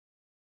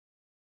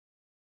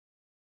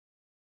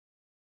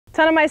A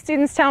ton of my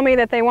students tell me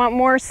that they want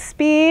more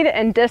speed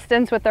and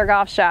distance with their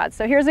golf shots.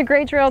 So here's a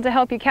great drill to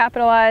help you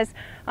capitalize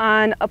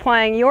on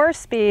applying your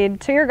speed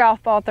to your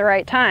golf ball at the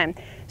right time.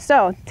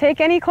 So take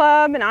any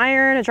club, an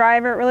iron, a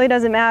driver, it really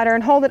doesn't matter,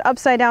 and hold it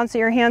upside down so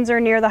your hands are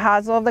near the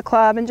hosel of the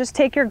club, and just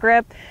take your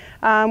grip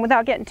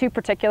without getting too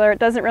particular. It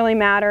doesn't really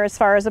matter as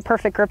far as a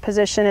perfect grip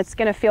position. It's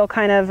going to feel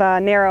kind of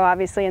narrow,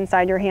 obviously,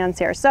 inside your hands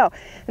here. So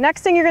the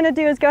next thing you're going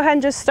to do is go ahead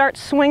and just start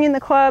swinging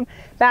the club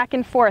back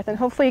and forth, and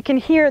hopefully you can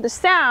hear the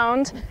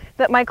sound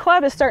that my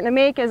club is starting to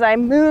make as I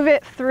move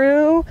it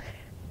through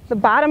the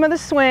bottom of the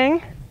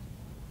swing.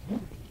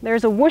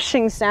 There's a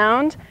whooshing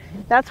sound.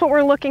 That's what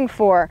we're looking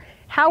for.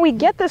 How we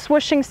get this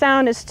whooshing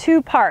sound is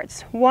two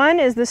parts. One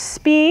is the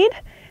speed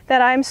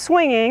that I'm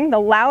swinging. The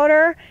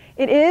louder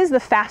it is, the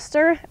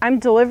faster I'm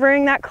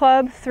delivering that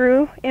club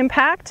through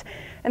impact.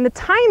 And the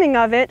timing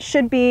of it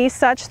should be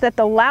such that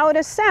the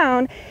loudest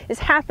sound is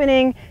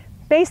happening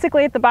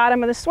basically at the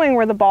bottom of the swing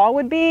where the ball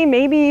would be,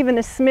 maybe even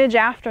a smidge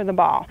after the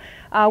ball.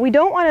 We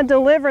don't want to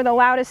deliver the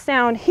loudest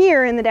sound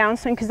here in the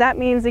downswing because that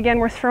means, again,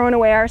 we're throwing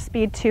away our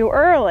speed too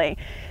early.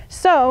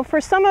 So for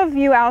some of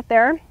you out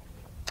there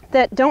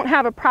that don't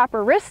have a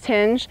proper wrist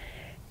hinge,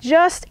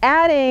 just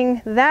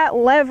adding that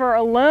lever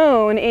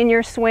alone in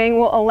your swing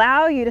will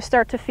allow you to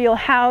start to feel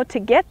how to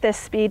get this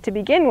speed to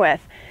begin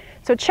with.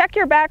 So check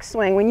your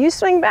backswing. When you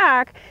swing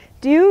back,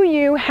 do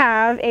you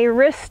have a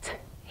wrist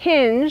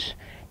hinge?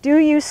 Do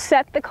you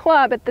set the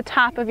club at the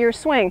top of your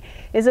swing?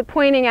 Is it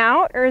pointing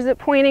out or is it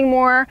pointing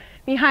more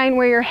behind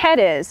where your head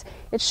is?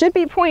 It should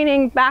be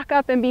pointing back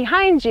up and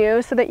behind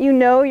you so that you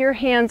know your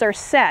hands are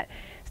set.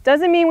 This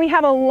doesn't mean we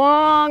have a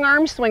long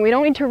arm swing. We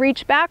don't need to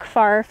reach back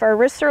far if our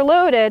wrists are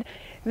loaded.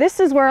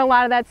 This is where a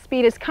lot of that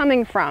speed is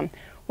coming from.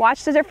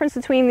 Watch the difference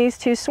between these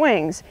two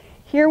swings.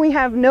 Here we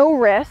have no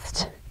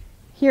wrist.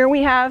 Here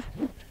we have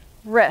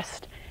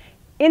wrist.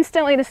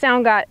 Instantly the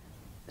sound got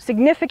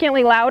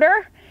significantly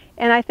louder,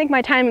 and I think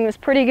my timing was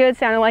pretty good,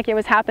 sounded like it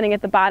was happening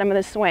at the bottom of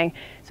the swing.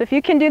 So if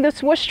you can do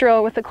this whoosh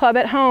drill with the club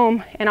at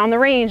home and on the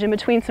range in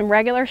between some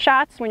regular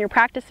shots when you're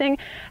practicing,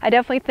 I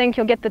definitely think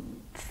you'll get the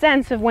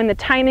sense of when the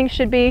timing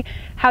should be,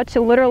 how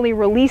to literally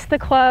release the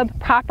club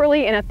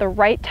properly and at the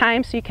right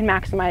time so you can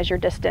maximize your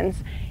distance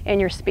and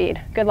your speed.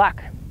 Good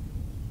luck.